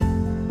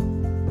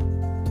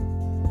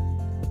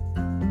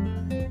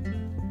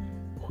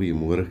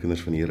Goeiemôre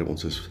kinders van die Here,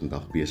 ons is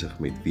vandag besig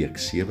met week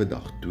 7,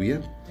 dag 2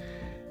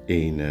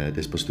 en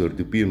dis pastoor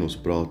Dopie en ons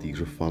praat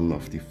hierso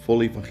vanaf die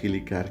Volle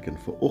Evangelie Kerk en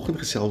vanoggend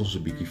gesels ons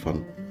 'n bietjie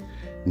van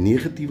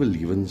negatiewe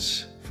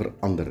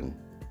lewensverandering,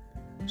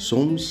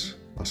 soms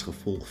as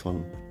gevolg van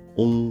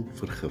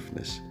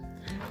onvergifnis.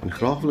 En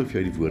graag wil ek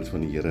vir jou die woord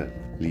van die Here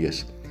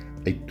lees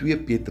uit 2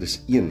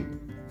 Petrus 1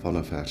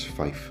 vanaf vers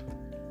 5.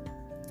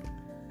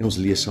 En ons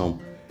lees saam: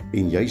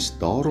 en juist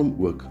daarom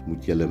ook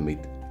moet julle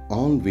met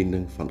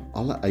aanwending van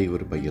alle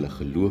ywer by julle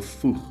geloof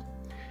voeg,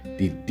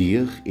 die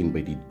deeg en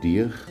by die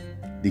deeg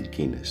die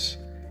kennis,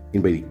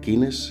 en by die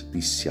kennis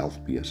die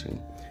selfbeheersing,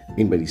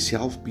 en by die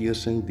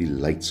selfbeheersing die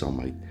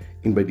lydsaamheid,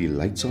 en by die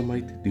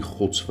lydsaamheid die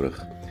godsvrug,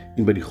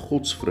 en by die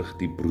godsvrug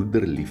die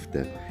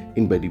broederliefde,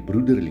 en by die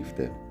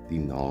broederliefde die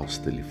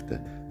naaste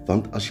liefde.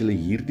 Want as julle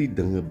hierdie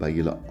dinge by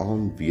julle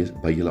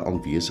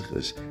aanwesig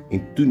is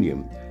en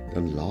toeneem,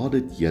 dan laat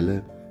dit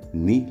julle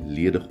nie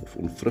ledig of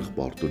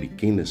onvrugbaar tot die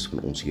kennis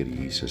van ons Here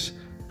Jesus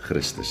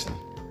Christus nie.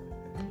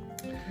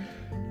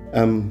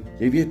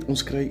 Jy weet,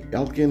 ons kry,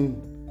 elkeen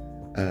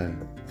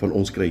van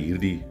ons kry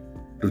hierdie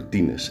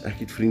routines. Ek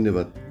het vriende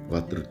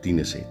wat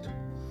routines het.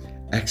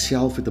 Ek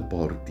self het 'n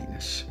paar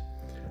routines.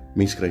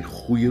 Mens kry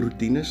goeie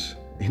routines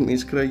en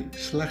mens kry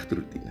slegte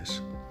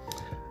routines.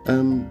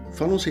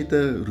 Van ons het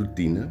 'n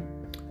routine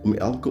om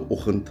elke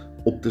oggend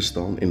op te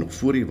staan en nog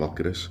voor jy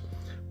wakker is,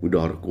 moet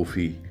daar 'n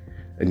koffie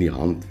in die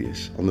hand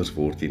wees, anders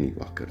word jy nie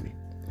wakker nie.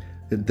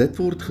 Dit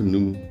word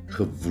genoem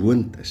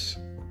gewoontes.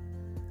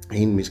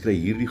 En mens kry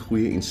hierdie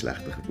goeie en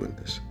slegte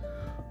gewoontes.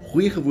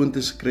 Goeie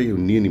gewoontes kry jou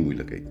nie in die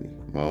moeilikheid nie,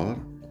 maar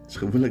dit is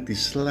gewoonlik die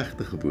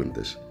slegte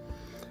gewoontes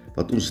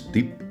wat ons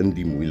diep in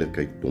die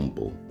moeilikheid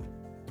dompel.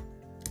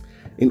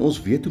 En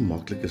ons weet hoe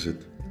maklik is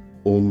dit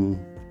om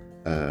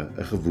 'n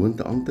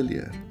gewoonte aan te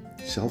leer,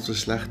 selfs 'n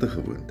slegte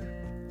gewoonte.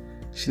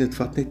 Jy sien, dit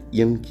vat net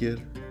 1 keer,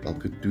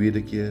 dalk 'n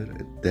tweede keer,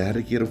 'n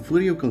derde keer, en voor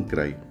jy jou kan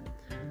kry,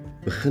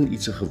 begin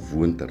iets 'n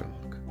gewoonte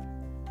raak.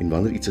 En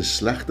wanneer iets 'n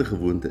slegte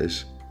gewoonte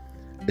is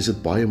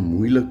dit baie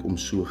moeilik om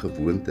so 'n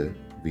gewoonte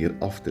weer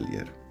af te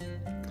leer.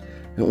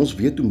 Nou, ons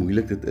weet hoe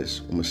moeilik dit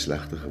is om 'n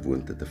slegte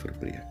gewoonte te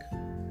verbreek.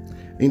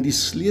 En die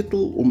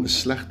sleutel om 'n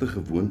slegte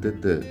gewoonte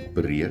te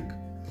breek,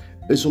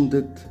 is om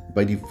dit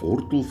by die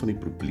wortel van die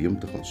probleem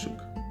te gaan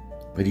soek.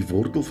 By die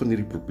wortel van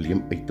hierdie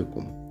probleem uit te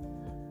kom.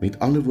 Met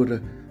ander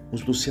woorde,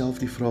 ons moet onsself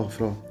die vraag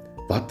vra: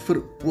 wat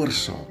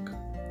veroorsaak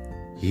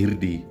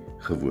hierdie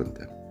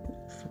gewoonte?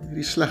 Van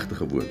hierdie slegte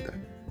gewoonte.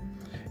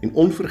 En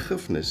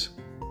onvergifnis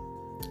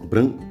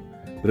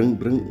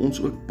bring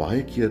ons ook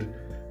baie keer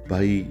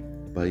by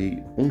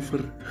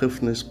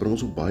onvergifnis bring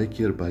ons ook baie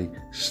keer by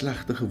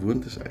slegte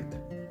gewoontes uit.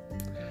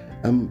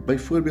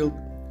 Byvoorbeeld,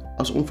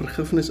 as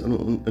onvergifnis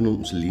in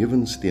ons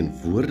lewens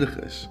teenwoordig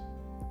is,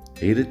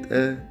 het dit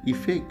 'n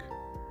effek.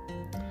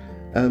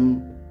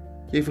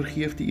 Jy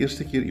vergeef die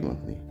eerste keer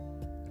iemand nie.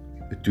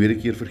 Die tweede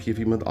keer vergeef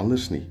iemand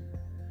anders nie.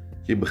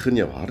 Jy begin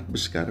jou hart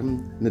beskerm,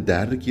 en 'n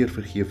derde keer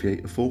vergeef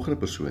jy 'n volgende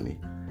persoon nie.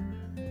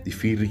 Die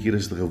 4de keer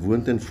is dit 'n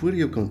gewoonte, en voor jy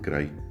jou kan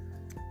kry,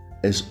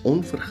 is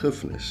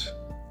onvergifnis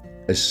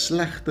 'n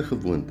slegte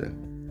gewoonte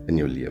in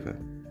jou lewe.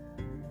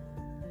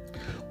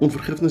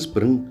 Onvergifnis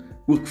bring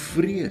ook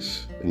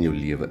vrees in jou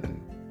lewe in.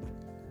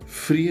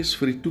 Vrees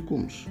vir die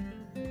toekoms,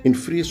 en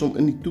vrees om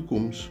in die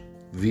toekoms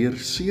weer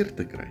seer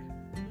te kry.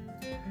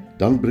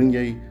 Dan bring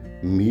jy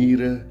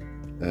mure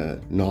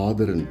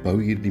nader en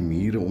bou hierdie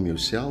mure om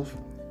jouself,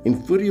 en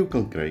voor jy jou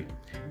kan kry,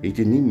 het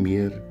jy nie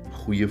meer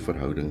goeie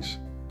verhoudings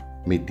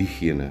met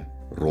diegene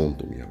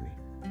rondom jou nie.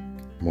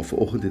 Maar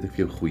vanoggend het ek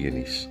vir jou goeie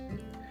nuus.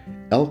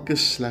 Elke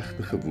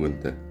slegte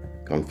gewoonte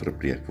kan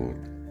verbreek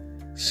word,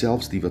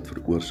 selfs die wat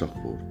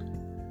veroorsaak word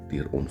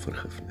deur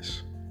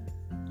onvergifnis.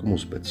 Kom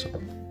ons bid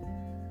saam.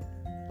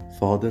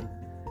 Vader,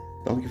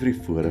 dankie vir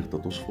die voorreg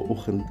dat ons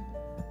vanoggend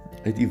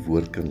uit u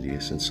woord kan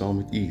lees en saam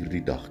met u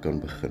hierdie dag kan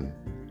begin.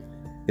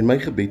 En my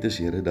gebed is,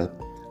 Here, dat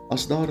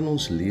as daar in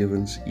ons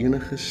lewens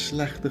enige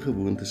slegte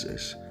gewoontes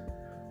is,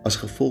 as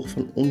gevolg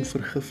van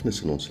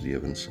onvergifnis in ons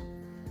lewens,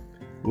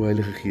 o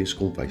Heilige Gees,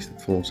 kom wys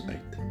dit vir ons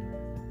uit.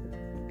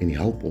 En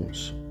help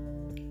ons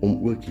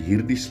om ook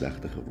hierdie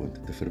slegte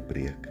gewoonte te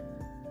verbreek,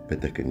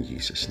 bid ek in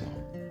Jesus naam.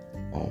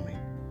 Amen.